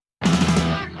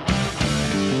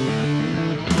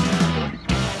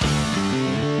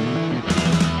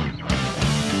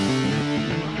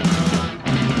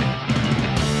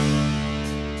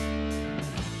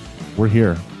We're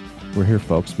here. We're here,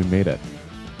 folks. We made it.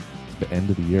 The end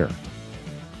of the year.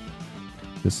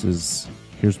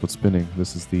 Here's what's spinning.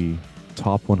 This is the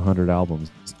top 100 albums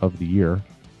of the year.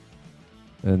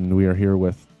 And we are here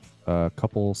with a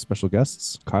couple special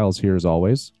guests. Kyle's here as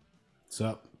always. What's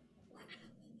up?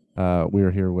 We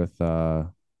are here with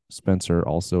Spencer,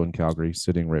 also in Calgary,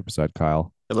 sitting right beside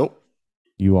Kyle. Hello.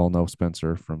 You all know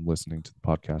Spencer from listening to the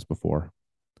podcast before.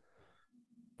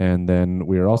 And then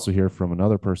we are also here from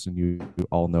another person you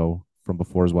all know from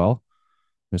before as well,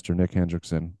 Mr. Nick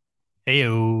Hendrickson.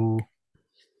 Heyo.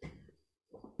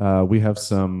 We have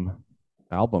some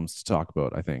albums to talk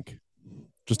about, I think.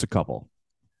 Just a couple.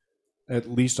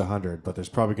 At least 100, but there's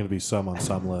probably going to be some on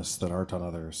some lists that aren't on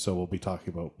others, so we'll be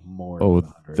talking about more. Oh, than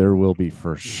 100. there will be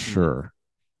for sure.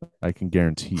 I can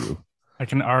guarantee you. I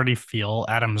can already feel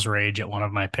Adam's rage at one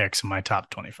of my picks in my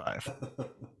top 25.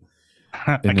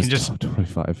 I top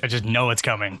 25. just know it's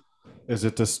coming. Is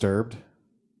it Disturbed?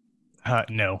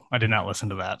 No, I did not listen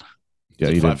to that. Yeah,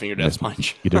 It's you Five didn't Finger miss, Death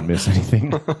Punch. you didn't miss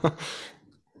anything.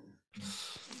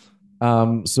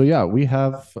 So yeah, we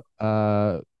have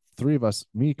three of us,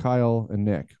 me, Kyle, and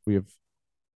Nick. We have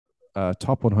a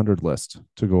top 100 list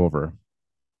to go over.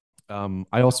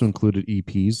 I also included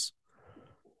EPs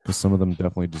because some of them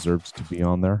definitely deserved to be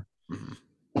on there.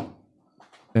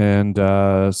 And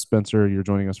Spencer, you're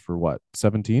joining us for what?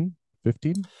 17?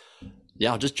 15?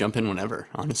 Yeah, I'll just jump in whenever,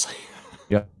 honestly.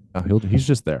 Yeah, he's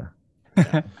just there.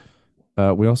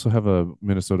 We also have a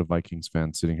Minnesota Vikings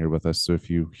fan sitting here with us. So if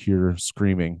you hear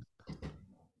screaming,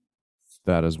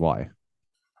 that is why.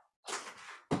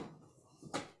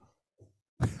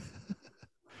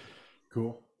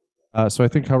 Cool. So I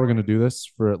think how we're going to do this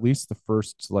for at least the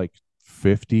first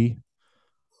 50,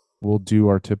 we'll do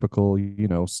our typical,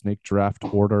 snake draft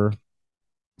order.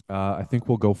 I think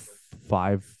we'll go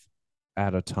 5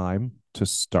 at a time to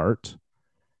start,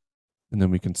 and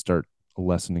then we can start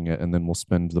lessening it, and then we'll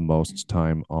spend the most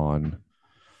time on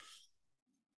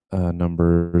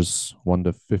numbers 1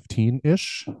 to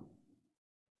 15-ish.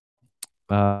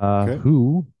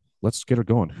 Okay. Let's get her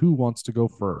going. Who wants to go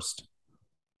first?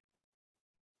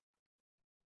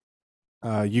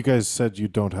 You guys said you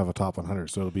don't have a top 100,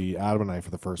 so it'll be Adam and I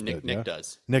for the first bit. Nick yeah?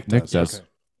 does. Nick Nick does. does. Okay.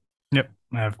 Yep,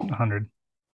 I have 100.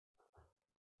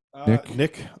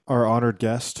 Nick, our honored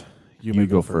guest, you You may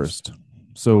go first.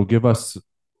 So give us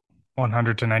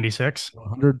 100 to 96.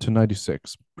 100 to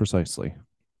 96 precisely.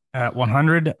 At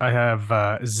 100, I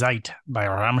have Zeit by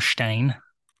Rammstein.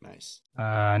 Nice.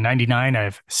 99, I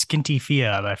have Skinty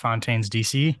Fia by Fontaines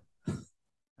DC.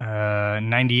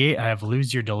 98, I have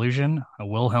Lose Your Delusion, a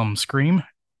Wilhelm Scream.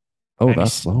 Oh, Nice.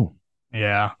 that's low.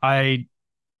 Yeah, I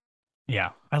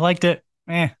liked it.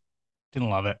 Didn't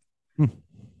love it.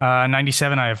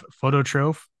 97, I have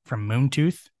Phototroph from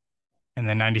Moontooth. And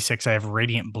then 96, I have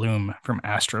Radiant Bloom from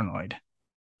Astronoid.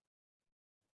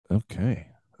 Okay.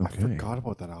 I forgot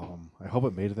about that album. I hope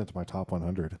it made it into my top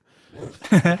 100.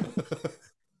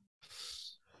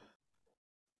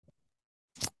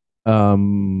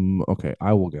 Okay,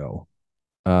 I will go.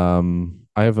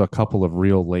 I have a couple of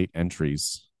real late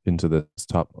entries into this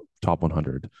top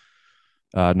 100.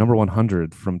 Number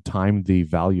 100 from Time the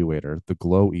Evaluator, the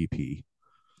Glow EP.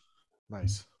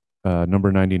 Nice.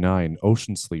 Number 99,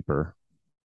 Ocean Sleeper,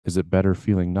 Is It Better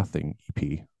Feeling Nothing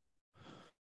EP.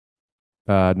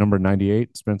 Number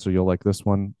 98, Spencer, you'll like this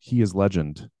one. He Is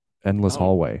Legend, Endless Oh.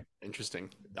 Hallway. Interesting.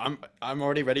 I'm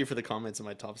already ready for the comments in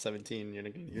my top 17.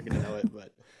 You're gonna know it,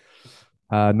 but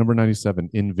Number 97,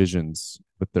 In Visions,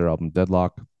 with their album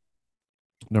Deadlock.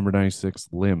 Number 96,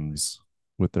 Limbs,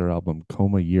 with their album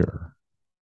Coma Year.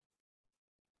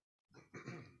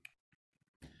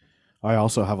 I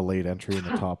also have a late entry in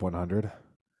the top 100.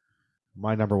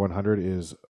 My number 100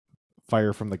 is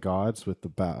Fire from the Gods with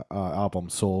the album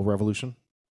Soul Revolution.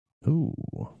 Ooh.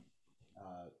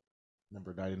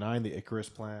 Number 99, the Icarus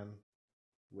Plan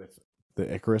with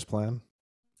the Icarus Plan.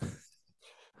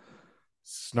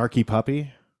 Snarky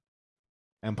Puppy,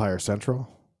 Empire Central.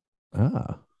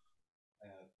 Ah.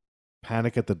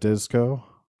 Panic at the Disco,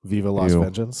 Viva Las Ew.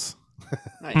 Vengeance.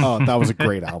 nice. Oh, that was a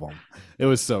great album. It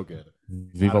was so good.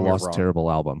 Viva Adam, you're Lost wrong.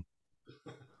 terrible album.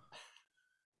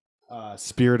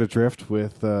 Spirit Adrift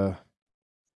with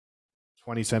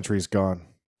 20 Centuries Gone.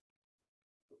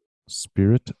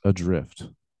 Spirit Adrift.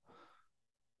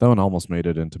 That one almost made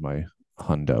it into my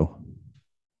hundo.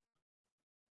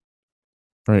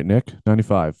 All right, Nick,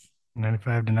 95.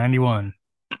 95 to 91.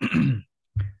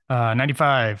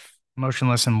 95,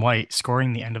 Motionless in White,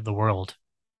 Scoring the End of the World.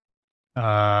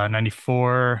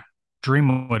 94,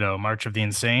 Dream Widow, March of the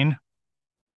Insane.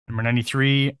 Number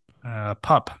 93,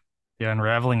 Pup, The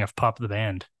Unraveling of Pup the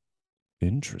Band.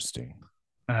 Interesting.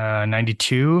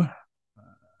 92,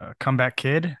 Comeback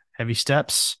Kid, Heavy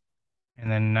Steps,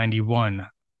 and then 91,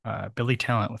 Billy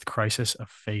Talent with Crisis of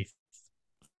Faith.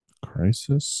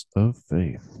 Crisis of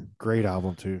Faith Great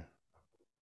album too.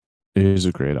 is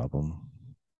a great album.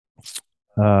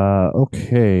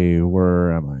 Okay,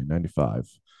 where am I? 95.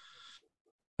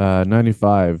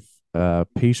 95,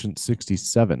 Patient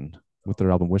 67 with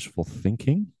their album Wishful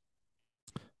Thinking.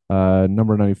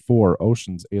 Number 94,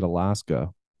 Ocean's 8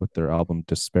 Alaska with their album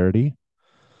Disparity.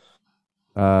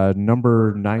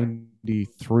 Number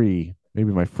 93,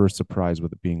 maybe my first surprise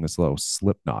with it being this low,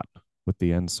 Slipknot with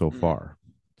The End So Far.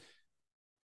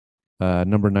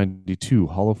 Number 92,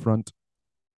 Hollowfront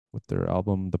with their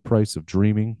album The Price of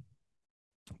Dreaming.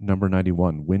 Number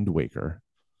 91, Wind Waker,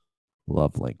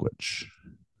 Love Language.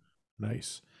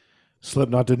 Nice.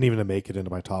 Slipknot didn't even make it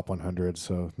into my top 100,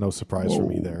 so no surprise for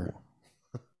me there.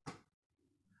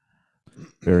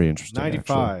 Very interesting.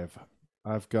 95. Actually.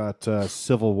 I've got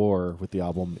Civil War with the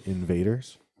album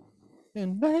Invaders.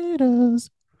 Invaders.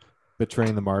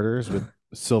 Betraying the Martyrs with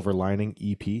Silver Lining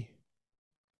EP.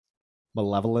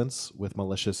 Malevolence with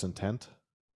Malicious Intent.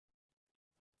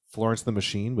 Florence the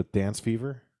Machine with Dance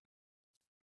Fever.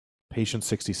 Patient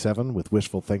 67 with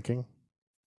Wishful Thinking.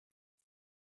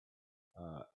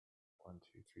 1,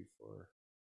 2, 3, 4,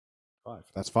 5.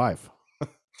 That's 5.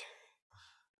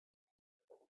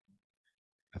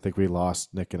 I think we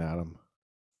lost Nick and Adam.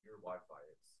 Your Wi-Fi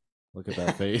is. Look at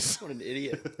that face. What an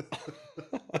idiot.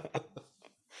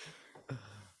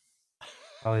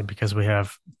 Probably because we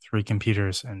have 3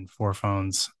 computers and 4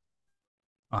 phones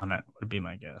on it, would be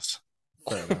my guess.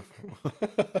 Fair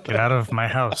enough. Get out of my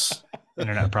house.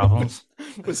 Internet problems.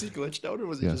 Was he glitched out or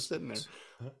was he just sitting there?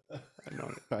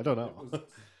 I don't know.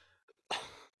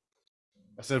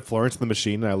 I said Florence the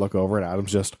Machine, and I look over, and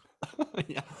Adam's just...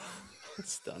 Yeah.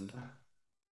 Stunned.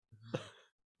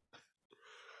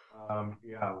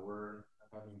 Yeah, we're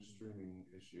having streaming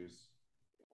issues.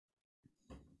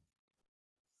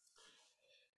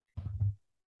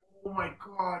 Oh my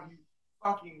god, you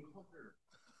fucking hooker.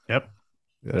 Yep.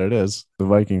 There it is. The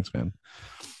Vikings fan.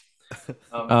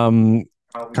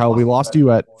 Kyle, we lost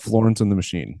you at Florence and the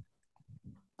Machine.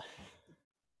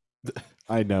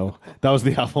 I know. That was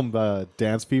the album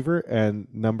Dance Fever, and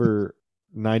number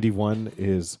 91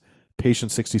 is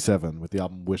Patient 67 with the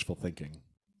album Wishful Thinking.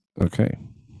 Okay.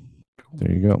 There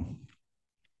you go.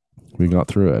 We got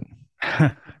through it.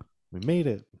 We made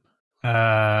it.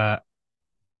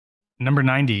 Number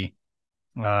 90.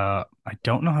 I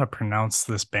don't know how to pronounce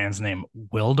this band's name.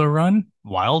 Wilderun?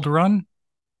 Wilderun?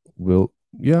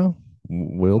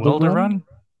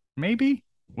 Maybe?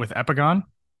 With Epigon.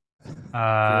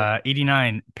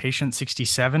 89, Patient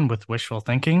 67 with Wishful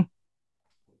Thinking.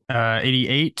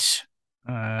 88,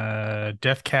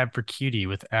 Death Cab for Cutie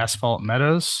with Asphalt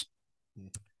Meadows.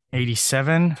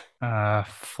 87,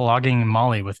 Flogging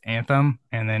Molly with Anthem.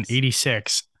 And then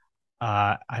 86,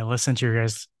 I listened to your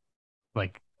guys'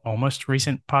 like almost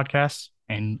recent podcasts,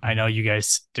 and I know you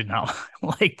guys did not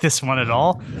like this one at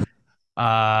all.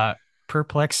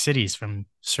 Perplexed Cities from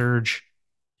Serge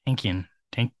Tankian.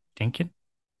 Tankian?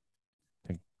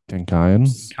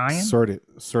 Sorry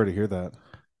to hear that.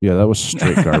 Yeah, that was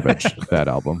straight garbage, that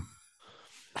album.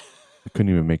 I couldn't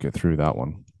even make it through that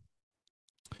one.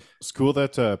 It's cool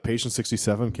that Patient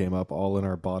 67 came up all in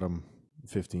our bottom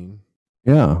 15.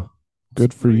 Yeah.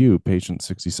 Good for you, Patient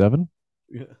 67.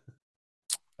 Yeah.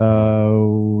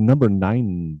 Number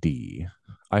 90,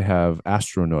 I have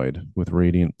Astronoid with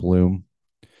Radiant Bloom.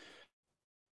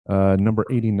 Number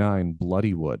 89,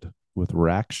 Bloodywood with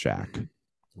Rack Shack.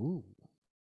 Ooh.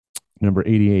 Number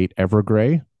 88,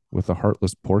 Evergrey with A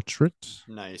Heartless Portrait.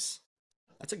 Nice.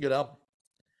 That's a good album.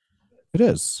 It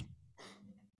is.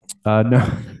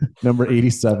 Number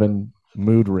 87,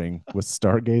 Mood Ring with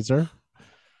Stargazer.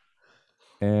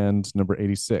 And number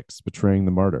 86, Betraying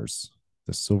the Martyrs,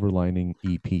 the Silver Lining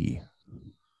EP.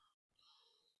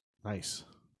 Nice.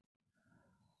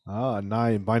 My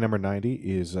number 90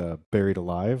 is Buried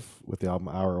Alive with the album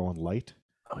Our Own Light.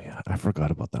 Oh, yeah. I forgot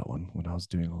about that one when I was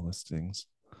doing all these things.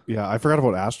 Yeah, I forgot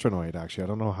about Astronoid, actually. I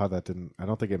don't know how that didn't... I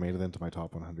don't think it made it into my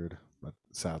top 100, but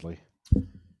sadly.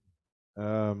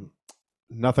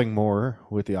 Nothing More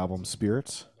with the album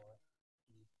Spirits.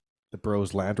 The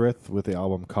Bros Landreth with the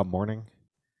album Come Morning.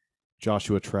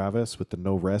 Joshua Travis with the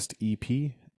No Rest EP.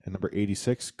 And number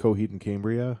 86, Coheed and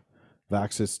Cambria,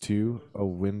 Vaxis 2, A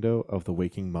Window of the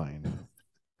Waking Mind.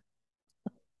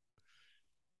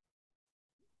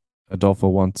 Adolfo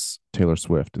wants Taylor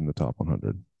Swift in the top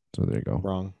 100. So there you go.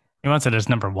 Wrong. He wants it as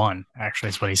number 1, actually,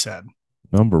 is what he said.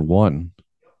 Number 1.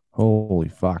 Holy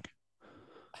fuck.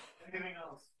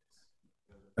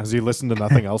 Has he listened to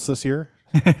nothing else this year?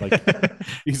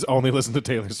 He's only listened to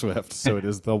Taylor Swift, so it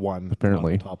is the one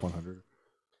Apparently. on the top 100.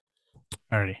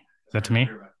 Alrighty. Is that to me?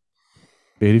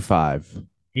 85.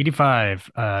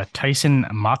 85. Tyson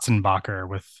Motzenbacher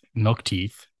with milk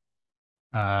teeth.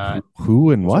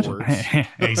 Who and what?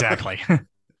 Exactly.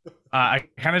 I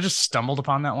kind of just stumbled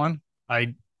upon that one.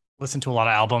 I listened to a lot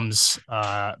of albums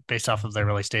based off of their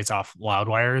release dates off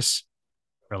Loudwire's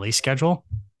release schedule.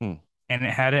 And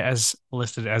it had it as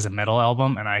listed as a metal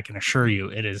album, and I can assure you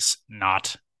it is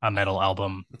not a metal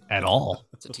album at all.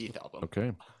 It's a Teeth album.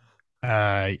 Okay.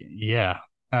 Yeah.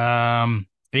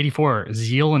 84,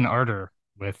 Zeal and Ardor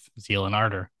with Zeal and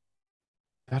Ardor.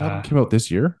 That album came out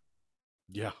this year?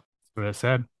 Yeah. That's what it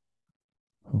said.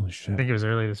 Holy I shit. think it was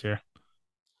early this year.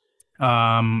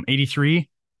 83,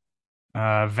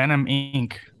 Venom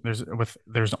Inc.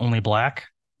 There's Only Black.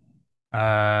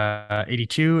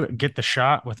 82, Get the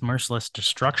Shot with Merciless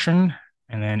Destruction.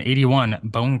 And then 81,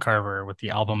 Bone Carver with the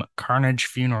album Carnage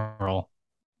Funeral.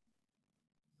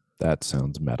 That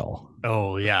sounds metal.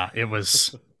 Oh, yeah. It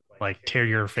was like tear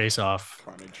your face off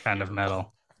Carnage kind of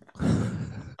Funeral. metal.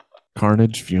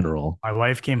 Carnage Funeral. My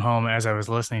wife came home as I was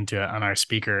listening to it on our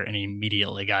speaker and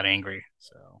immediately got angry.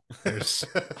 So there's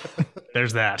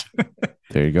that.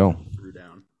 There you go. Threw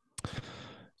down.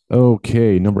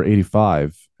 Okay, number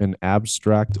 85, An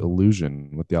Abstract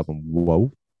Illusion with the album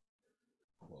Whoa.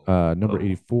 Number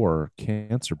 84,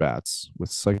 Cancer Bats with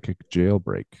Psychic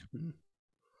Jailbreak.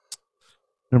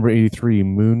 Number 83,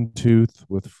 Moontooth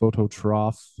with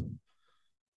Phototroph.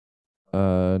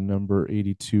 Number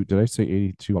 82, did I say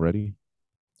 82 already?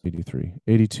 83.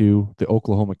 82, The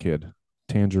Oklahoma Kid,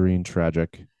 Tangerine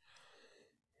Tragic.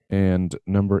 And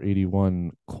number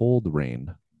 81, Cold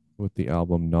Rain with the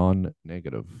album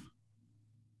Non-Negative.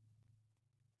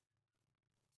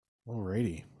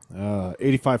 Alrighty.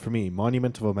 85 for me.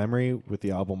 Monument of a Memory with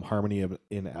the album Harmony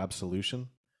in Absolution.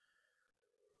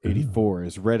 84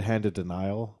 is Red Handed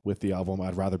Denial with the album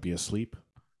I'd Rather Be Asleep.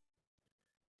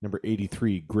 Number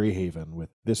 83, Greyhaven with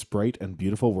This Bright and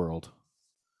Beautiful World.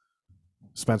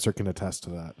 Spencer can attest to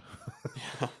that.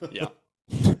 Yeah.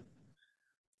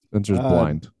 Spencer's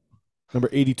blind. Number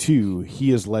 82,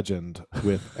 He Is Legend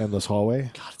with Endless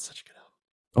Hallway. God, it's such a good album.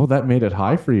 Oh, that made it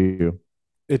high for you.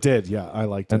 It did, yeah. I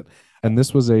liked it. And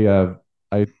this was Kyle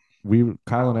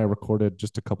and I recorded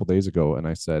just a couple days ago, and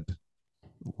I said,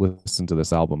 listen to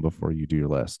this album before you do your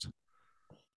list.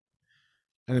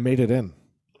 And it made it in.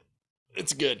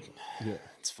 It's good. Yeah.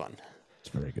 It's fun. It's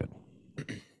very good.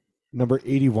 Number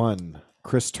 81,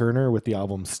 Chris Turner with the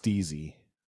album Steezy.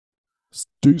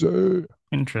 Steezy.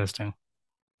 Interesting.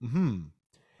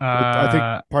 I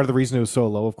think part of the reason it was so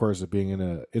low, of course, is being in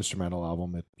an instrumental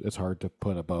album. It's hard to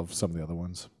put above some of the other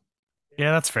ones.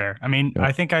 Yeah, that's fair. I mean, Yeah.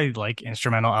 I think I like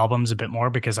instrumental albums a bit more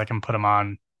because I can put them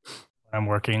on when I'm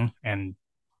working and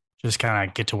just kind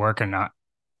of get to work and not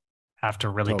have to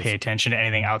really pay attention to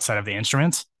anything outside of the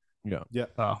instruments. Yeah. Yeah.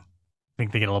 So I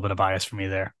think they get a little bit of bias for me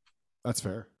there. That's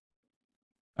fair.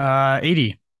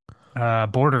 80,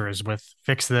 Borders with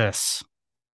Fix This.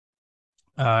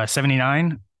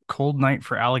 79, Cold Night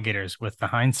for Alligators with the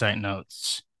Hindsight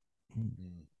Notes.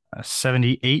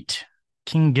 78,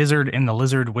 King Gizzard and the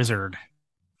Lizard Wizard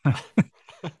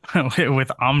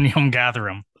with Omnium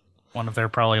Gatherum, one of their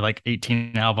probably like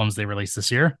 18 albums they released this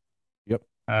year. Yep.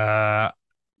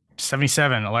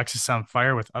 77, Alexis on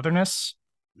Fire with Otherness.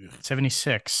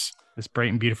 76, This Bright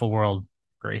and Beautiful World,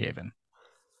 Greyhaven.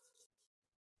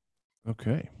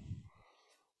 Okay.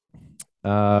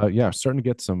 Starting to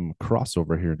get some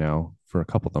crossover here now for a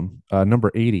couple of them.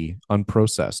 Number 80,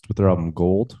 Unprocessed with their album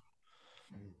Gold.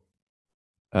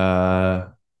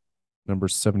 Number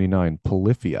 79,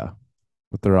 Polyphia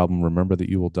with their album Remember That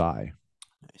You Will Die.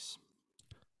 Nice.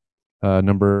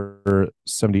 Number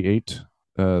 78,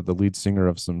 the lead singer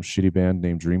of some shitty band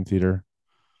named Dream Theater,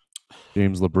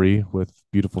 James Labrie with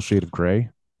Beautiful Shade of Grey.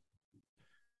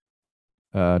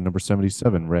 Number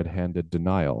 77, Red Handed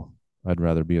Denial, I'd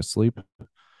Rather Be Asleep.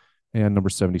 And number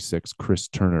 76, Chris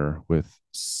Turner with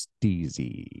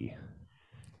Steezy.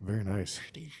 Very nice.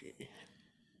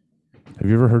 Have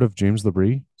you ever heard of James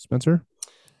Labrie, Spencer?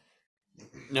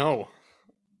 No.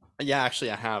 Yeah,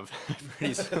 actually, I have.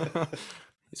 he's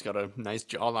got a nice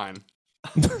jawline.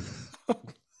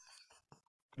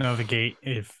 No, the gate,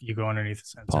 if you go underneath the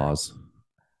sensor. Pause.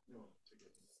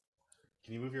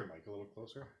 Can you move your mic a little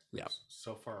closer? Yeah.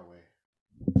 So far away.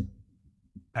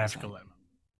 I have to go let him.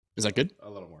 Is that good? A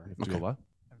little more. You have to go what?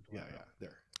 Yeah,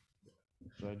 there.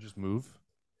 Should I just move?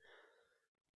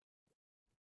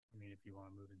 I mean, if you want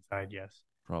to move inside, yes.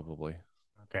 Probably.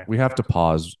 Okay. We have to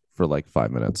pause for like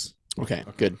 5 minutes. Okay,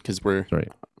 good. Because Sorry.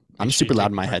 I'm Make sure super you loud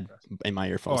take in my the head, mic. in my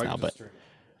earphones now, but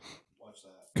Watch that.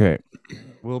 Okay,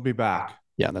 we'll be back.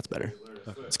 Yeah, that's better.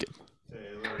 That's good.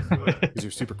 Because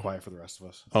you're super quiet for the rest of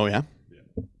us. Oh yeah.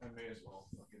 I may as well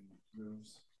fucking move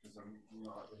because I'm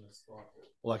not in a spot.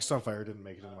 Alexa on Fire didn't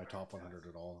make it into my top 100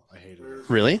 at all. I hated it.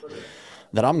 Really?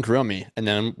 That album grew on me. And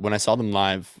then when I saw them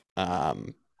live, I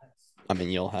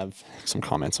mean, you'll have some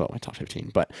comments about my top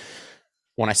 15, but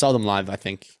when I saw them live, I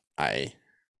think I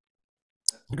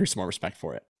grew some more respect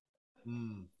for it.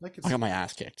 I got my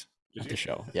ass kicked at the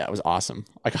show. Yeah, it was awesome.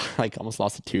 I got, like almost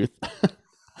lost a tooth.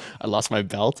 I lost my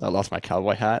belt. I lost my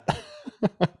cowboy hat.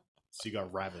 So you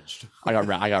got ravaged. I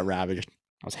got ravaged.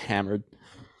 I was hammered.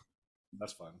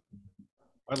 That's fun.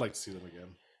 I'd like to see them again.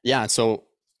 Yeah, so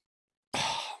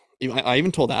I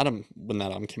even told Adam when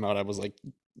that album came out, I was like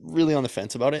really on the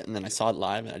fence about it, and then I saw it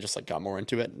live, and I just like got more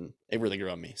into it, and it really grew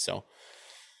on me. So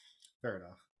Fair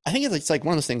enough. I think it's like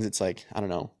one of those things. It's like, I don't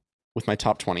know, with my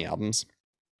top 20 albums.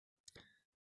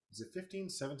 Is it 15,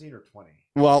 17, or 20?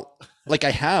 Well, like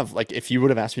I have, like if you would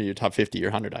have asked me to do top 50 or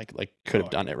 100, I like could have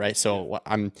done it, right? So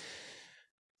I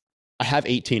have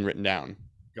 18 written down.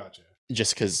 Gotcha.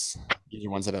 Just because these are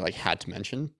ones that I like had to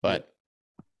mention, but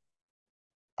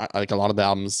I like a lot of the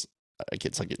albums. Like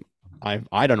it's like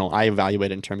I don't know. I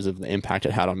evaluate it in terms of the impact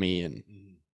it had on me, and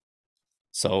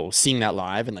so seeing that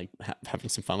live and like having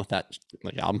some fun with that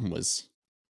like album was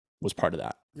part of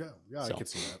that. Yeah, So. I could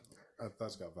see that.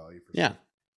 That's got value for Yeah, sure.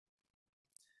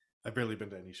 I've barely been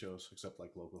to any shows except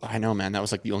like local. I know, man. That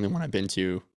was like the only one I've been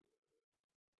to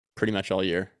pretty much all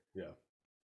year. Yeah.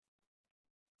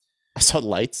 I saw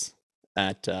Lights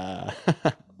at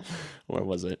where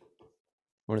was it?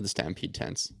 One of the Stampede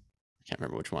tents. I can't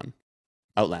remember which one.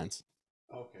 Outlands.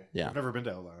 Okay. Yeah. I've never been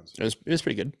to Outlands. It was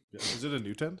pretty good. Yeah. Is it a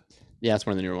new tent? Yeah, it's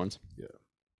one of the newer ones.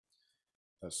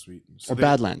 That's sweet. So Or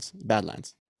Badlands.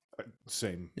 Badlands.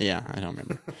 Same. Yeah, I don't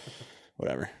remember.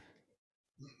 Whatever.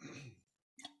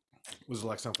 Was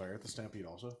Alexa on Fire at the Stampede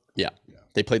also? Yeah.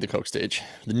 They played the Coke stage,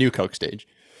 the new Coke stage.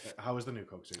 How was the new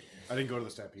Coke stage? I didn't go to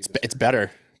the Stampede. It's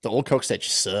better. The old Coke stage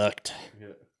sucked.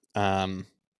 Yeah.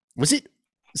 Was it?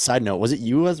 Side note: was it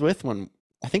you I was with when?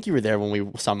 I think you were there when we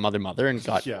saw Mother and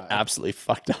got absolutely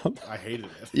fucked up. I hated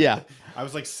it. Yeah. I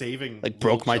was like saving. Like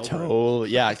broke my toe.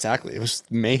 Yeah, exactly. It was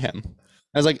mayhem.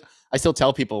 I was like, I still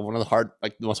tell people one of the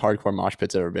most hardcore mosh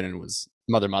pits I've ever been in was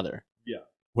Mother. Yeah.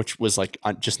 Which was like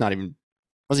just not even,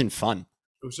 wasn't even fun.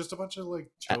 It was just a bunch of like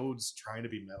toads trying to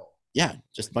be metal. Yeah,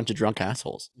 just a bunch of drunk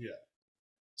assholes. Yeah.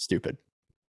 Stupid.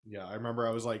 Yeah, I remember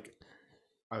I was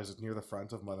near the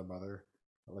front of Mother,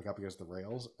 like up against the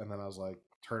rails, and then I was like,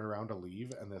 turn around to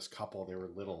leave, and this couple, they were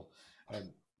little,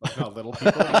 and like not little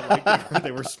people, but like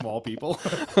they were small people.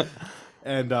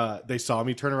 And they saw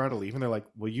me turn around to leave, and they're like,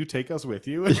 "Will you take us with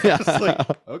you?" And I was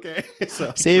like, "Okay."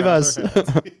 So save us.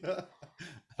 Yeah.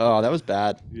 Oh, that was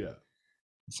bad. Yeah.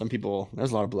 Some people,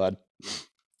 there's a lot of blood.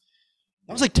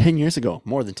 That was like 10 years ago,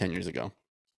 more than 10 years ago.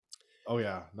 Oh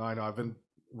yeah, no, I know. I've been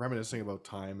reminiscing about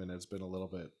time, and it's been a little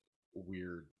bit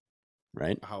weird,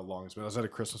 right? How long it's been. I was at a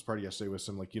Christmas party yesterday with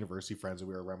some like university friends, and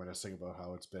we were reminiscing about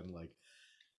how it's been like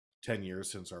 10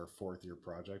 years since our 4th year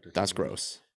project. That's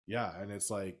gross. Yeah, and it's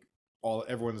like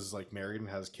everyone's like married and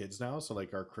has kids now, so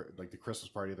like the Christmas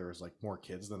party, there was like more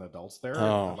kids than adults there.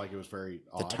 Oh, and, like it was very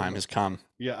odd. The time has come.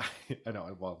 Yeah, I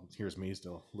know. Well, here's me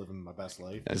still living my best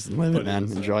life. Just live it, man.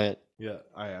 Enjoy it. Yeah,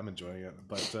 I am enjoying it,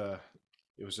 but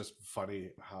it was just funny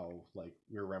how like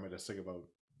we were reminiscing about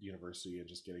university and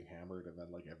just getting hammered, and then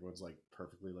like everyone's like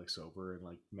perfectly like sober and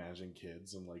like managing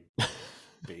kids and like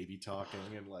baby talking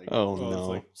and like no, it's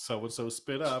like so and so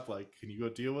spit up, like can you go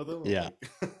deal with them? Yeah.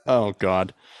 Like, oh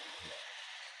god.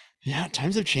 Yeah,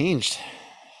 times have changed.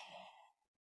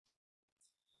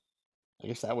 I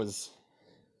guess that was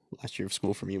last year of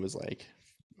school for me was like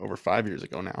over 5 years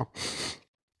ago now.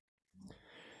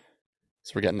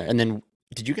 So we're getting there. And then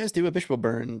did you guys do a Bishop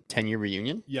O'Byrne 10-year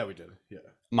reunion? Yeah, we did. Yeah.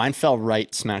 Mine fell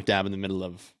right smack dab in the middle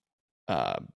of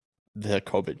the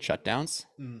COVID shutdowns.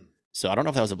 So I don't know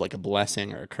if that was like a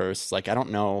blessing or a curse. Like I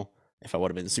don't know if I would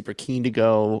have been super keen to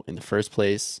go in the first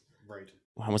place. Right.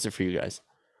 How was it for you guys?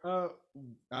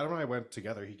 Adam and I went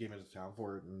together. He came into town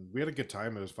for it, and we had a good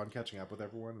time. It was fun catching up with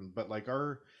everyone. But like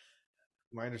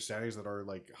my understanding is that our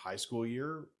like high school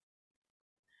year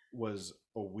was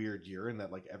a weird year, in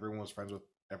that like everyone was friends with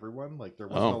everyone. Like there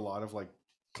wasn't a lot of like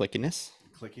clickiness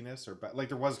or like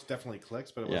there was definitely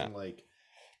clicks, but it wasn't like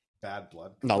bad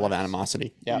blood. Not a lot of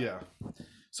animosity. Yeah.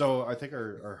 So I think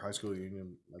our high school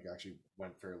reunion like actually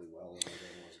went fairly well, and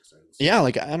everyone was excited. Yeah,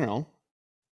 like I don't know.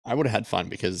 I would have had fun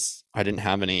because I didn't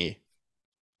have any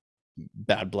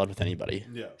bad blood with anybody.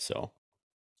 Yeah. So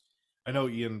I know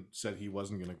Ian said he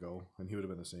wasn't going to go, and he would have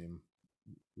been the same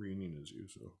reunion as you.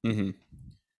 So.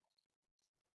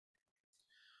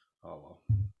 Oh well.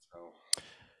 So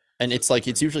And it's like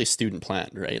it's usually student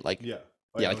planned, right? Like yeah.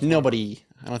 yeah, it like was one of nobody.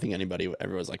 I don't think anybody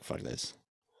ever was like, "Fuck this."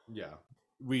 Yeah,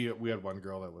 we had one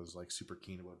girl that was like super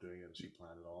keen about doing it, and she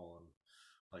planned it all. And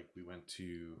like we went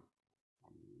to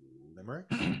Limerick,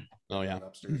 Oh yeah,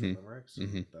 upstairs in Limerick. So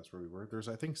Mhm. that's where we were. There's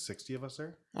I think 60 of us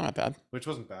there, oh, not bad. which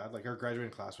wasn't bad. Like our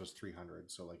graduating class was 300,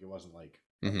 so like it wasn't like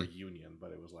a Mhm. reunion,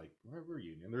 but it was like a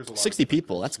reunion. There's a lot. 60 of different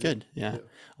people. groups, That's good. Yeah. yeah.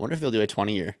 I wonder if they'll do a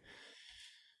 20-year.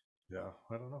 Yeah,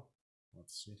 I don't know.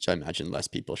 Let's see. Which I imagine less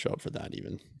people show up for that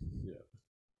even. Yeah,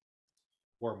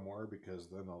 or more because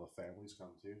then all the families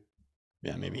come too.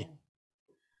 Yeah, maybe.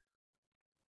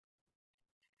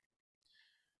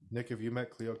 Nick, have you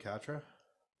met Cleopatra?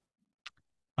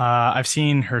 I've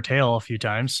seen her tail a few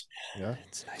times. Yeah,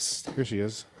 It's nice. here she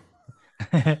is.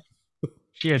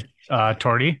 She had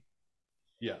Torty.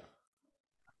 Yeah.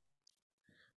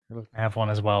 I have one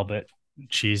as well, but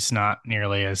she's not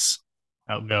nearly as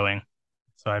outgoing.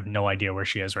 So I have no idea where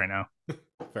she is right now,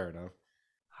 Fair enough.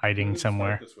 hiding It's fine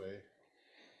somewhere. this way.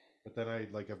 But then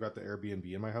I've got the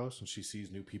Airbnb in my house, and she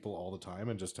sees new people all the time,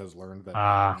 and just has learned that.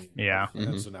 Yeah.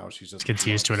 And Mhm. so now she's just Gets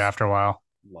used to it loves after a while.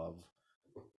 Love.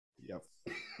 Yep.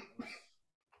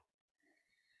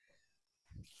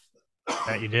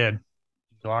 That you did. Did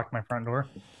you lock my front door?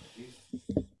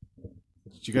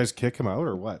 Did you guys kick him out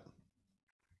or what?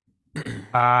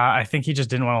 I think he just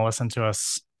didn't want to listen to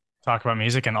us talk about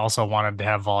music and also wanted to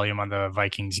have volume on the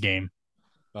Vikings game.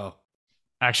 Oh.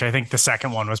 Actually, I think the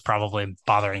second one was probably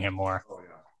bothering him more. Oh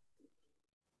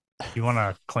yeah. If you want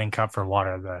a clean cup for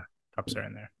water, the cups are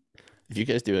in there. If you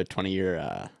guys do a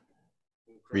 20-year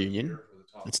reunion,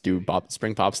 let's do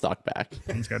Spring Pop Stock back.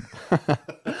 Sounds good.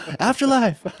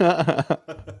 Afterlife. Oh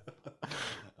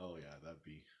yeah, that'd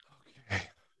be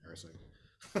embarrassing.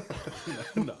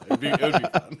 No, it would be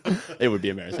fun. It would be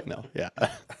embarrassing though. Yeah.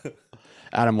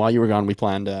 Adam, while you were gone, we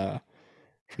planned for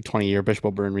 20-year Bishop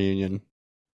O'Byrne reunion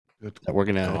that we're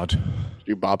gonna God.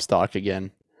 do Bob Stock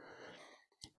again.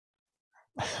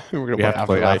 We're gonna We have to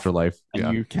play Afterlife. and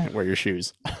Yeah, you can't wear your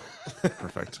shoes.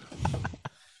 perfect.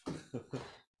 That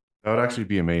would actually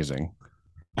be amazing.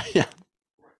 Yeah.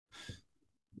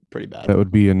 Pretty bad That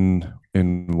would be in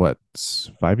what,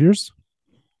 5 years?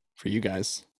 for you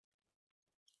guys.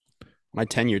 My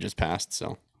 10-year just passed,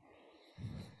 so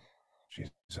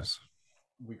Jesus.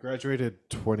 We graduated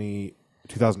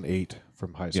 2008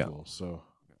 from high Yeah. school, so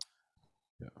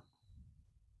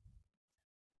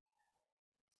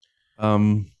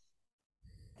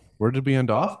Where did we end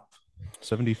off?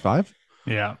 75?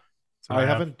 Yeah. So I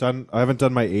haven't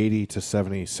done my 80 to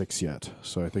 76 yet,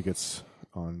 so I think it's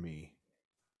on me.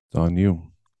 It's on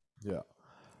you. Yeah.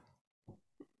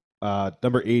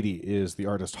 Number 80 is the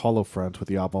artist Hollowfront with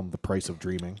the album The Price of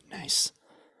Dreaming. nice.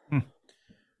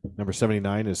 Number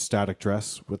 79 is Static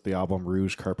Dress with the album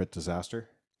Rouge Carpet Disaster.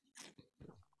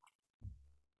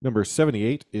 Number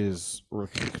 78 is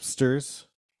Ripsters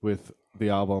with the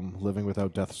album Living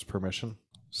Without Death's Permission.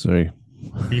 Sorry.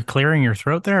 Are you clearing your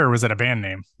throat there, or was it a band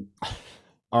name?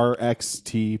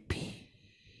 RXTP.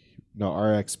 No,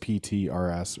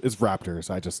 RXPTRS. It's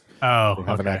Raptors. I just Oh,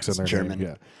 have an okay. X in their German.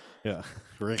 name. Yeah.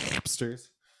 Ripsters.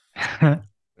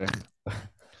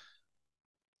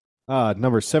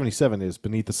 Number 77 is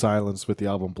Beneath the Silence with the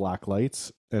album Black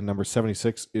Lights. And number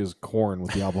 76 is Korn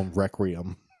with the album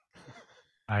Requiem.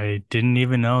 I didn't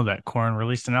even know that Korn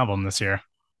released an album this year.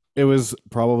 It was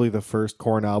probably the first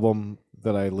Korn album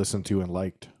that I listened to and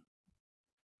liked.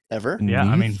 Ever? Yeah,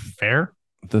 I mean, Beneath fair.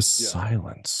 the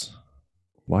Silence.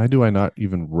 Why do I not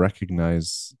even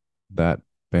recognize that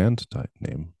band type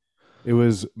name? It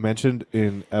was mentioned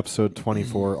in episode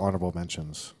 24 honorable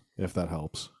mentions, if that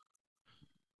helps.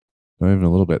 Not even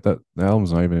a little bit. That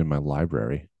album's not even in my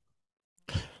library.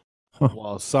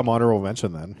 Well, some honorable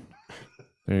mention then.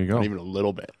 There you Not go. even a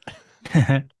little bit.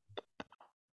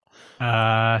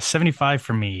 75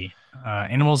 for me.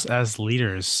 Animals as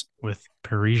Leaders with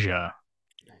Parisia,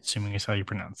 assuming is how you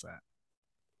pronounce that.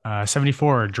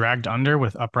 74, Dragged Under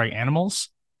with Upright Animals.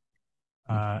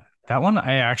 That one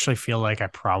I actually feel like I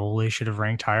probably should have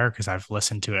ranked higher because I've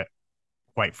listened to it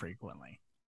quite frequently.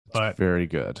 But Very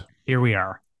good. here we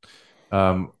are.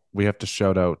 We have to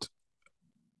shout out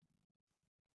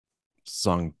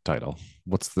song title.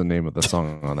 What's the name of the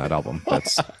song on that album?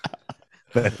 That's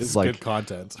It's like good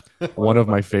content. one of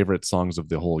my favorite songs of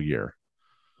the whole year.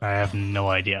 I have no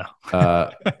idea.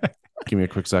 Give me a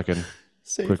quick second.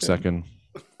 Quick second.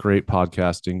 Great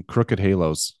podcasting. Crooked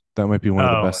Halos. That might be one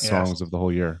of the best yes. songs of the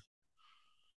whole year.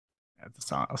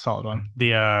 It's a solid one.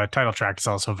 The title track is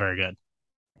also very good.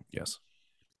 Yes.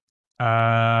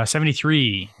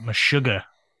 73, Meshuggah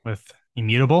with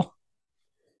Immutable.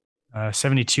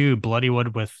 72,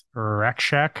 Bloodywood with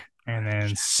Rakshak. And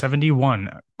then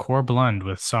 71, Core Blund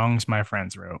with Songs My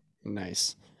Friends Wrote.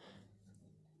 Nice.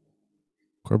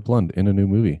 Corb Lund in a new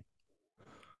movie.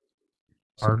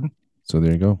 Pardon? So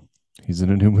there you go. He's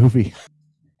in a new movie.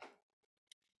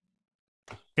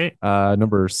 Okay.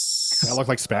 Number That look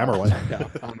like spam or what? Yeah,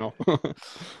 I don't know.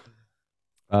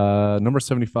 number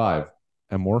 75,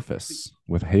 Amorphous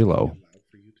with Halo.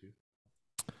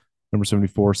 Number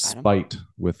 74, Spite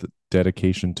with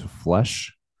Dedication to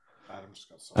Flesh.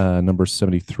 Number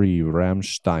 73,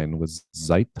 Rammstein with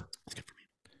Zeit.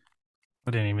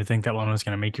 I didn't even think that one was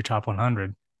going to make your top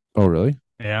 100. Oh, really?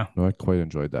 Yeah. No, I quite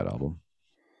enjoyed that album.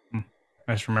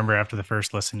 I just remember after the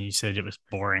first listen, you said it was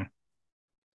boring.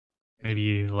 Maybe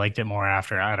you liked it more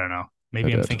after. I don't know.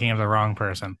 Maybe I'm thinking of the wrong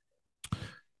person.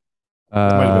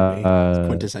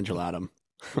 Quintessential Adam.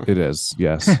 It is,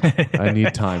 yes. I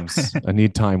need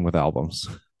time with albums.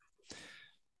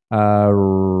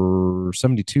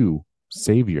 72,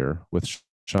 Savior with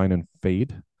Shine and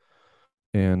Fade.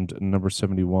 And number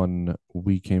 71,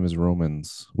 We Came as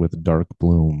Romans with Dark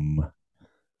Bloom.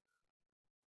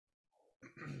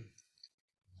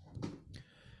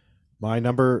 My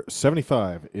number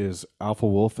 75 is Alpha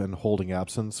Wolf and Holding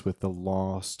Absence with the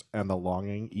Lost and the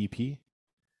Longing EP.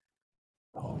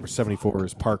 Number 74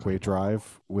 is Parkway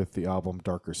Drive with the album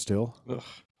Darker Still.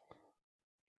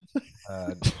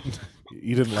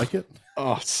 You didn't like it?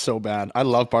 Oh, it's so bad. I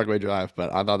love Parkway Drive,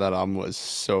 but I thought that album was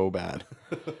so bad.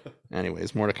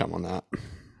 Anyways, more to come on that.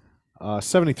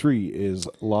 73 is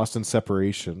Lost in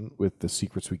Separation with the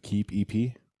Secrets We Keep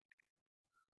EP.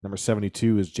 Number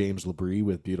 72 is James Labrie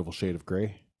with Beautiful Shade of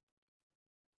Grey.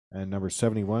 And number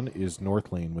 71 is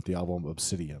North Lane with the album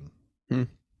Obsidian.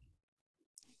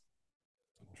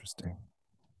 Interesting.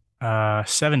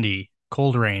 70,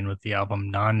 Cold Rain with the album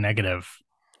Non-Negative.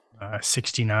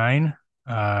 69,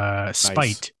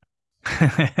 Spite. You know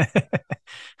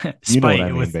what I Spite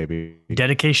mean, with baby.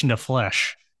 Dedication to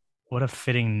Flesh. What a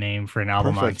fitting name for an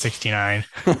album on 69.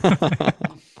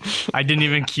 I didn't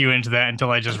even cue into that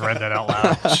until I just read that out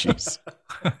loud. Jeez.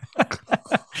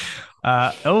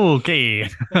 Okay.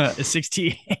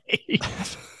 68.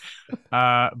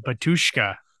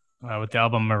 Batushka with the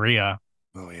album Maria.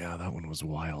 Oh, yeah, that one was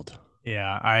wild.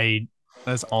 Yeah,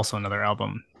 that's also another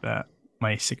album that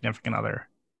my significant other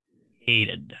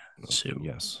hated. So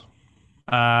yes.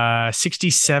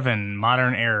 67,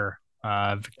 Modern Era,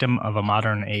 Victim of a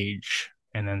Modern Age.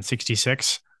 And then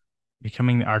 66,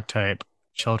 Becoming the Archetype,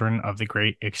 Children of the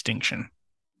Great Extinction.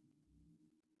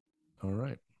 All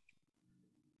right.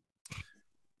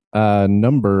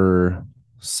 Number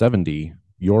 70,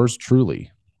 Yours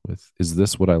Truly with Is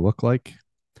This What I Look Like?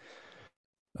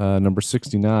 Number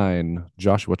 69,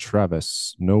 Joshua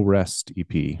Travis, No Rest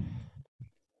EP.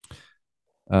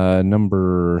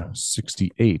 Number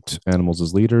 68, Animals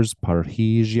as Leaders,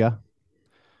 Parrhesia.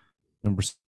 Number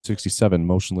 67,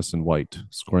 Motionless in White,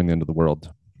 Scoring the End of the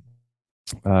World.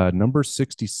 Number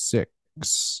 66,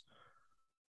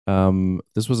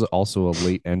 this was also a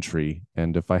late entry,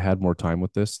 and if I had more time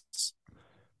with this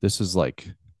is like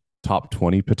top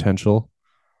 20 potential,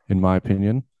 in my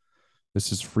opinion.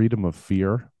 This is Freedom of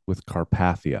Fear with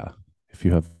Carpathia. If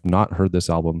you have not heard this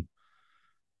album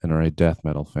and are a death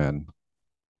metal fan,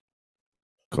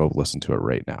 go listen to it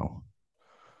right now.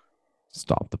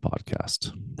 Stop the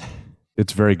podcast.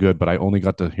 It's very good, but I only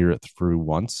got to hear it through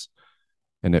once,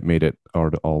 and it made it all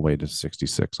the way to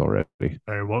 66 already.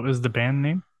 Sorry, what was the band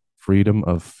name? Freedom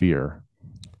of Fear.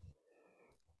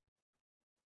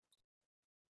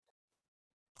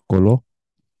 Colo?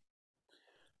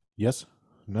 Yes.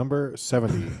 Number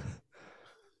 70.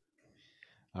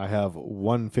 I have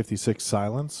 156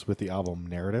 Silence with the album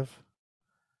Narrative.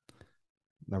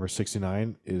 Number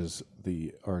 69 is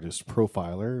the artist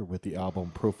Profiler with the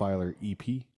album Profiler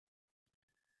EP.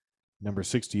 Number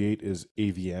 68 is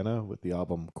Aviana with the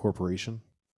album Corporation.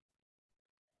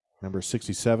 Number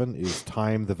 67 is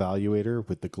Time the Valuator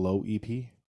with the Glow EP.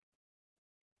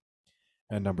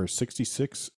 And number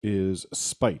 66 is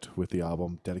Spite with the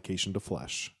album Dedication to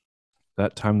Flesh.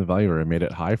 That Time the Valuer made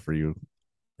it high for you.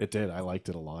 It did. I liked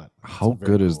it a lot. How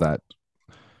good is that?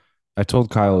 I told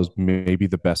Kyle it was maybe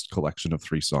the best collection of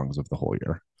 3 songs of the whole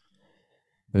year.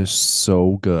 It's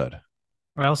so good.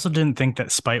 I also didn't think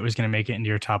that Spite was going to make it into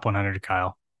your top 100,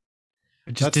 Kyle.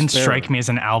 It just That's didn't fair. strike me as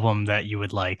an album that you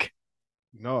would like.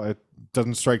 No, it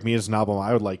doesn't strike me as an album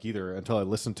I would like either until I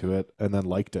listened to it and then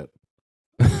liked it.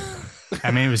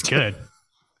 I mean, it was good.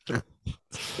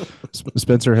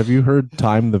 Spencer, have you heard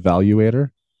Time the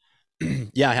Valuator?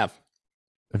 Yeah, I have.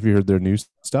 Have you heard their new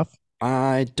stuff?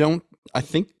 I don't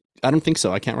think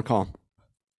so. I can't recall.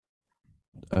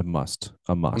 A must.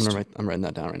 A must. I'm writing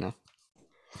that down right now.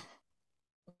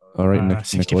 All right, Nicholas.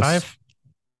 65.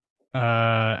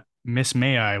 Miss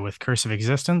May I with Curse of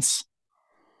Existence.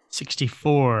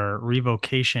 64,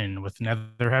 Revocation with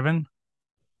Nether Heaven.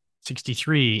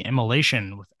 63,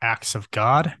 Immolation with Acts of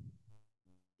God.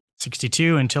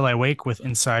 62, Until I Wake with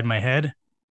Inside My Head.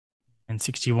 And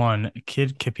 61,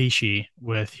 Kid Capisci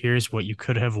with Here's What You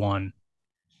Could Have Won.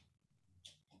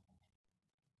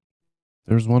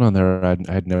 There's one on there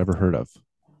I'd never heard of.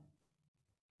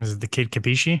 Is it the Kid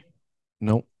Capisci?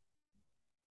 Nope.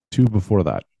 2 before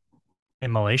that.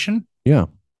 Immolation? Yeah.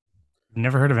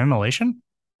 Never heard of Immolation?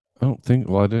 I don't think.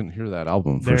 Well, I didn't hear that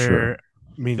album for sure.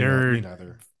 Me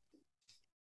neither.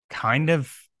 Kind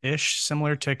of ish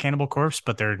similar to Cannibal Corpse,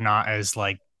 but they're not as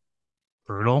like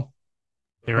brutal.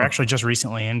 They were actually just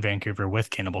recently in Vancouver with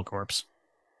Cannibal Corpse.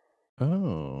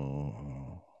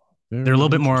 Oh. They're a little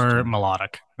bit more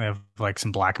melodic. They have like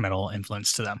some black metal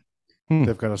influence to them.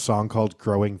 They've got a song called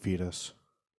Growing Fetus.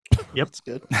 Yep. That's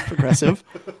good. Progressive.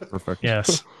 Perfect.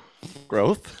 Yes.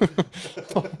 Growth.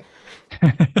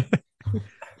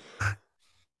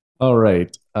 All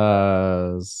right.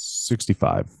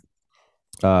 65.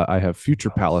 I have Future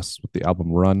Palace with the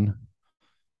album Run.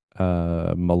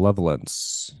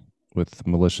 Malevolence with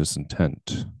Malicious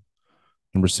Intent.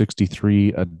 Number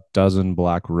 63, A Dozen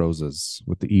Black Roses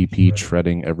with the EP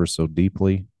Treading Ever So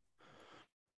Deeply.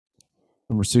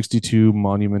 Number 62,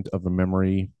 Monument of a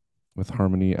Memory with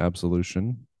Harmony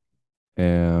Absolution.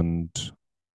 And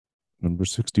number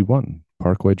 61,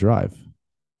 Parkway Drive,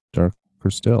 Darker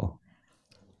Still.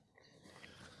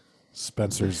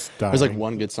 Spencer's dying. There's like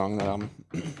one good song that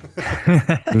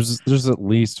There's at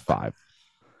least 5.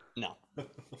 No.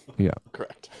 Yeah.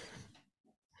 Correct.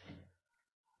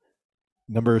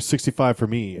 Number 65 for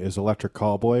me is Electric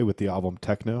Callboy with the album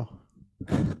Techno.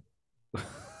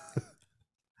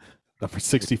 Number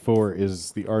 64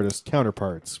 is the artist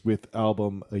Counterparts with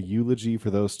album A Eulogy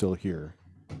for Those Still Here,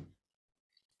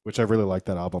 which I really like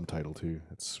that album title too.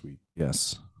 It's sweet.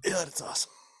 Yes. Yeah, that's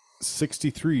awesome.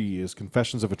 63 is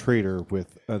Confessions of a Traitor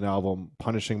with an album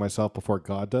Punishing Myself Before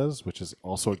God Does, which is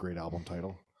also a great album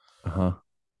title. Uh-huh.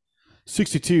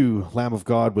 62, Lamb of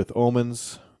God with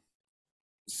Omens.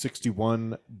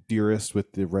 61, Dearest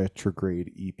with the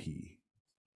Retrograde EP.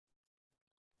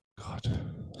 God,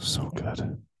 so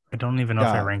good. I don't even know if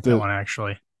I ranked that one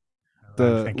actually.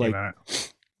 The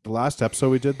last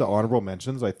episode we did, the honorable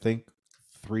mentions, I think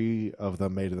 3 of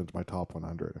them made it into my top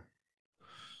 100.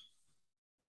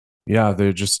 Yeah,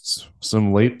 they're just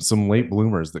some late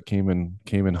bloomers that came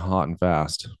in hot and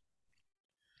fast.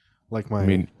 Like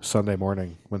my Sunday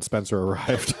morning when Spencer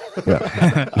arrived.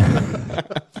 Yeah.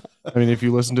 I mean, if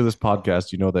you listen to this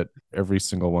podcast, you know that every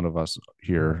single one of us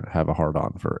here have a hard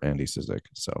on for Andy Cizik.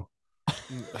 So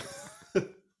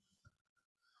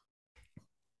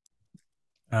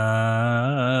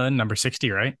number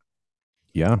 60, right?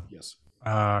 yeah. Yes.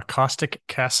 Caustic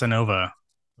Casanova,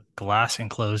 Glass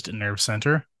Enclosed Nerve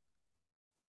Center.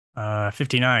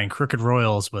 59, Crooked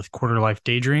Royals with Quarter Life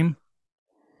Daydream.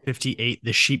 58,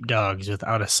 The Sheepdogs with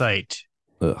Out of Sight.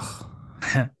 Ugh.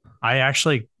 I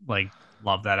actually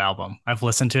love that album. I've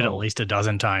listened to it at least a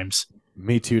dozen times.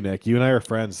 Me too, Nick. You and I are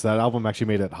friends. That album actually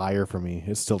made it higher for me.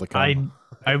 It's still to come.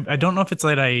 I don't know if it's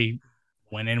like I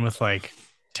went in with like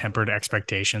tempered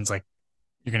expectations, like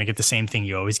you're gonna get the same thing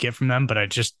you always get from them, but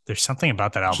there's something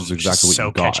about that album. Which is exactly what so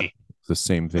you got. catchy. It's the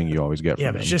same thing you always get from Yeah,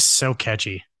 but them. it's just so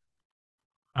catchy.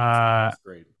 That's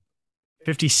great.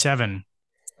 57,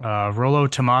 Rollo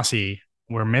Tomasi,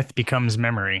 Where Myth Becomes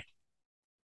Memory.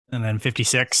 And then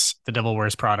 56, The Devil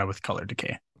Wears Prada with Color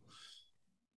Decay.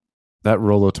 That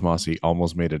Rollo Tomasi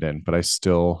almost made it in, but I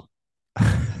still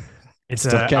It's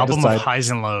still an can't album decide. of highs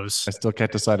and lows. I still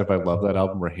can't decide if I love that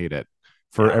album or hate it.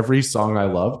 For every song I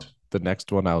loved, the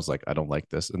next one I was like, I don't like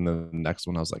this. And then the next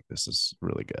one I was like, this is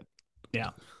really good.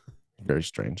 Yeah. Very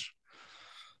strange.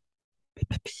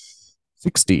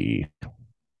 60.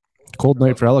 Cold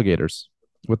Night for Alligators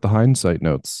with the hindsight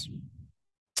notes.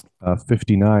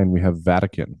 59, we have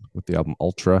Vatican with the album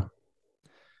Ultra.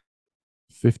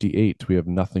 58, we have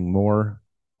Nothing More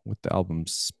with the album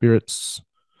Spirits.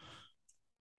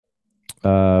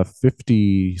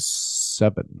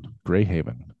 57,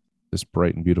 Greyhaven, This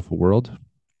Bright and Beautiful World.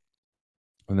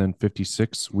 And then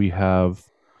 56, we have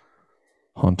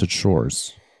Haunted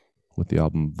Shores with the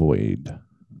album Void.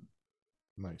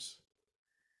 Nice.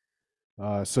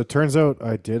 So it turns out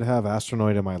I did have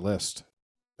Astronoid in my list.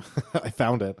 I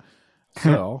found it.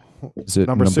 So Is it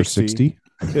number number 60? 60?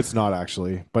 It's not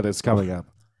actually, but it's coming up.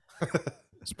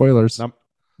 Spoilers.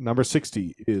 Number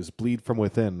 60 is Bleed From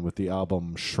Within with the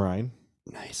album Shrine.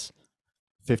 Nice.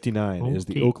 59 is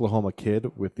the Okay. Oklahoma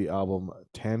Kid with the album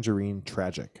Tangerine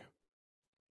Tragic.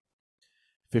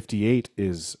 58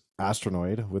 is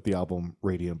Astronoid with the album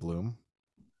Radiant Bloom.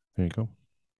 There you go.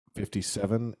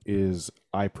 57 is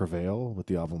I Prevail with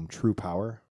the album True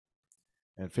Power.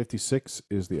 And 56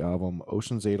 is the album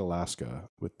Ocean's 8 Alaska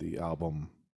with the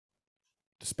album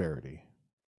Disparity.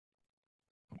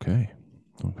 Okay.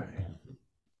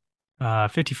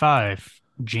 55,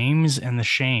 James and the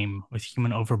Shame with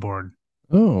Human Overboard.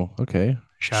 Oh, okay.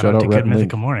 Shout out to Rhett Good and Link.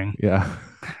 Mythical Morning. Yeah.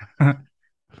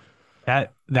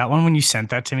 That one, when you sent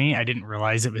that to me, I didn't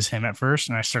realize it was him at first,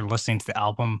 and I started listening to the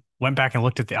album, went back and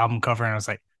looked at the album cover, and I was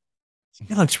like,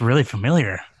 it looks really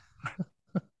familiar.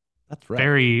 That's right.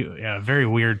 Very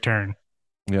weird turn.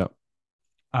 Yeah.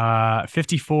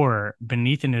 54,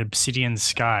 Beneath an Obsidian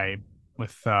Sky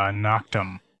with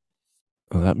Noctum.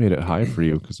 Well, that made it high for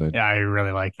you because Yeah, I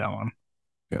really like that one.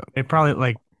 Yeah. It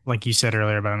probably, like you said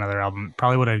earlier about another album,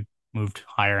 probably would have moved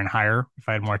higher and higher if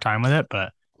I had more time with it,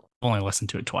 but I've only listened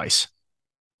to it twice.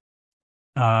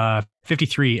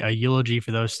 53, A Eulogy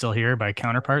for Those Still Here by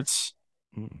Counterparts.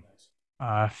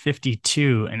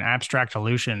 52, An Abstract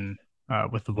Illusion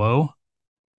with Woe.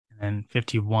 And then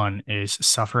 51 is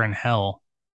Suffer in Hell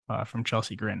from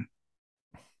Chelsea Grin.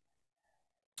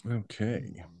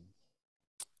 Okay.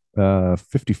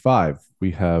 55,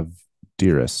 we have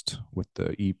Dearest with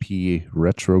the EP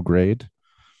Retrograde.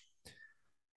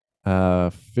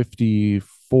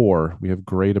 54, we have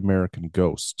Great American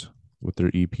Ghost with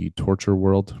their EP Torture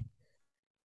World.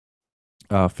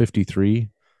 53,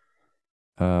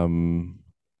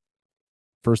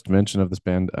 first mention of this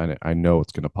band, I know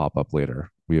it's going to pop up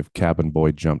later. We have Cabin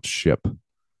Boy Jumped Ship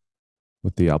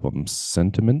with the album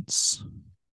Sentiments.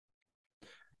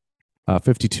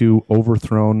 52,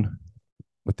 Overthrown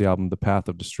with the album The Path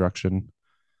of Destruction.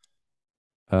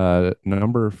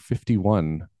 Number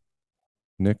 51,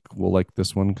 Nick will like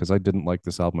this one because I didn't like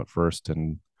this album at first,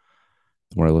 and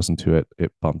the more I listened to it,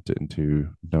 it bumped it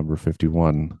into number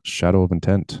 51, Shadow of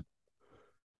Intent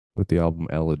with the album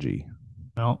Elegy.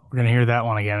 Well, we're going to hear that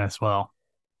one again as well.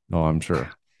 Oh, I'm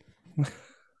sure.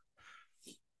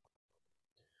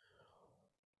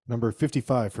 Number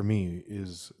 55 for me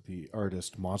is the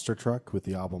artist Monster Truck with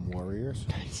the album Warriors.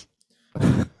 Nice.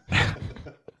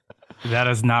 That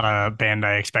is not a band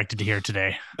I expected to hear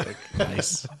today.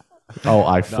 Nice. Oh,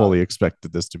 I fully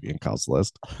expected this to be in Kyle's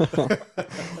list.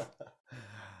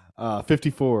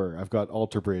 54, I've got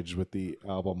Alter Bridge with the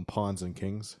album Pawns and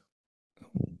Kings.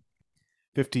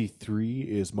 53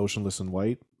 is Motionless in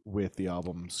White with the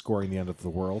album Scoring the End of the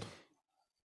World.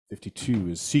 52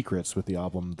 is Secrets with the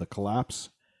album The Collapse.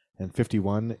 And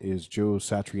 51 is Joe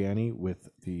Satriani with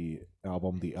the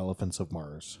album The Elephants of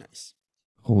Mars. Nice.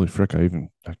 Holy frick, I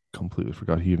completely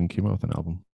forgot he even came out with an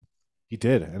album. He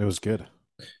did, and it was good.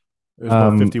 It was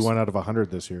about 51 out of 100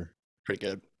 this year. Pretty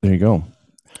good. There you go.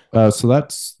 So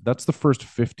that's the first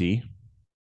 50.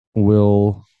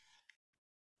 We'll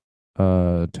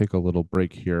take a little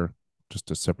break here just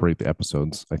to separate the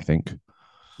episodes, I think.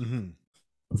 Mm-hmm.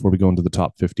 Before we go into the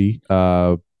top 50.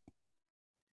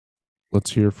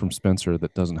 Let's hear from Spencer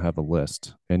that doesn't have a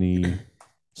list. Any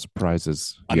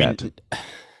surprises yet? Mean,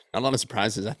 not a lot of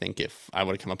surprises. I think if I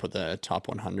would have come up with a top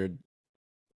 100,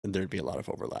 there'd be a lot of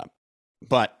overlap.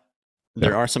 But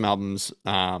there are some albums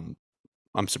I'm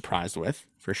surprised with,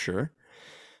 for sure,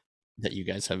 that you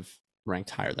guys have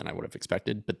ranked higher than I would have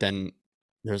expected. But then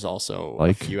there's also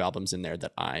a few albums in there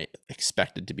that I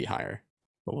expected to be higher.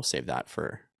 But we'll save that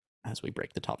for as we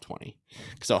break the top 20.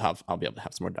 Because I'll be able to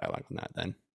have some more dialogue on that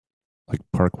then. Like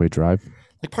Parkway Drive?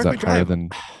 Like Parkway Drive.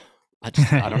 Than... I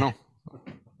don't know.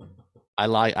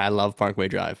 I love Parkway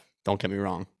Drive. Don't get me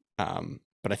wrong.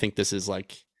 But I think this is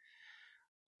like,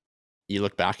 you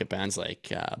look back at bands like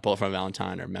Bullet for My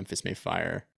Valentine or Memphis May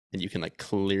Fire, and you can like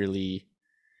clearly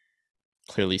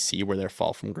see where their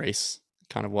fall from grace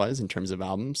kind of was in terms of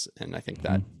albums. And I think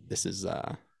that this is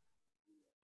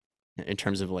in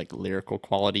terms of like lyrical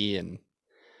quality, and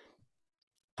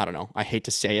I don't know, I hate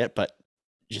to say it, but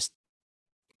just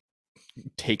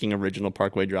taking original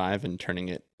Parkway Drive and turning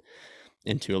it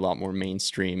into a lot more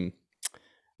mainstream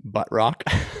butt rock,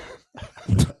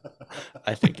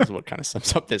 I think is what kind of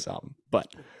sums up this album. But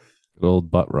good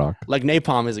old butt rock. Like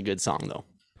Napalm is a good song though.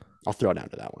 I'll throw down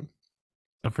to that one.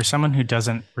 So for someone who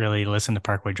doesn't really listen to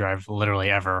Parkway Drive literally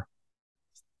ever,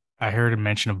 I heard a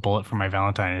mention of Bullet for My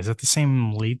Valentine. Is that the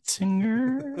same lead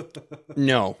singer?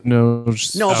 No,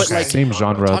 but like same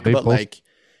genre. They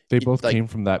both like, came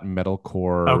from that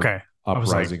metalcore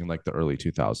uprising in like the early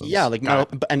 2000s. Yeah, like metal,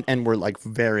 and were like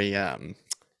very I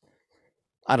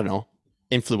don't know,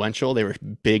 influential. They were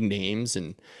big names,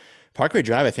 and Parkway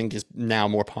Drive, I think, is now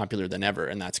more popular than ever,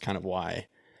 and that's kind of why.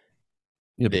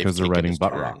 Yeah, because they're writing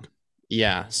butt turn. rock.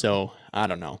 Yeah, so I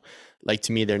don't know. Like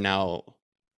to me, they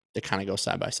kind of go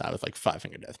side by side with like Five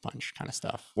Finger Death Punch kind of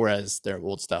stuff, whereas their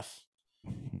old stuff,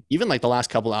 even like the last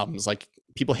couple albums, like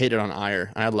people hated on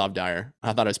Ire, and I loved Ire.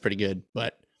 I thought it was pretty good,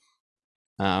 but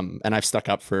and I've stuck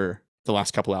up for the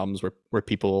last couple albums where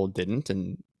people didn't,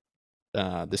 and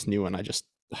this new one, I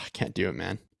can't do it,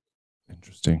 man.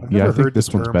 Interesting. Yeah, I think this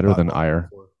one's better than Ire.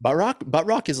 Butt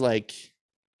rock is like,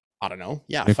 I don't know.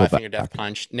 Yeah, Nickelback. Five Finger Death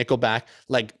Punch, Nickelback,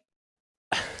 like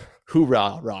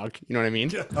hoorah rock. You know what I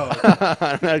mean?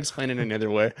 I'm not explaining it any other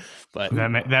way, but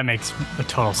that makes a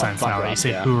total sense now. That you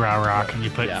say hoorah rock and you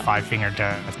put Five Finger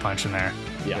Death Punch in there.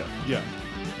 Yeah.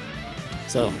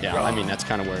 So yeah, I mean that's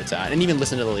kind of where it's at. And even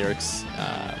listen to the lyrics.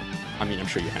 I mean, I'm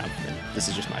sure you have. And this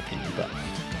is just my opinion, but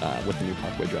with the new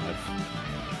Parkway Drive,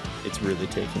 it's really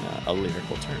taken a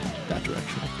lyrical turn that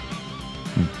direction, I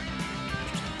think.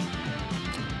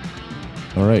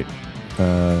 All right.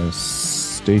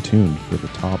 Stay tuned for the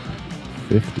top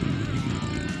 50.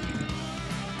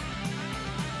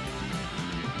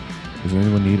 Does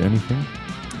anyone need anything?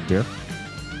 Beer?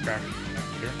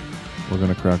 We're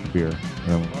going to crack a beer.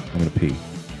 I'm going to pee.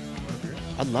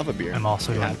 I'd love a beer. I'm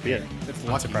also going to beer. It's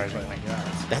Not surprising.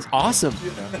 That's awesome.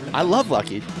 I love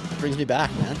Lucky. It brings me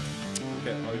back, man.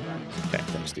 Okay, I'll be back. Okay,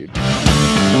 thanks, dude.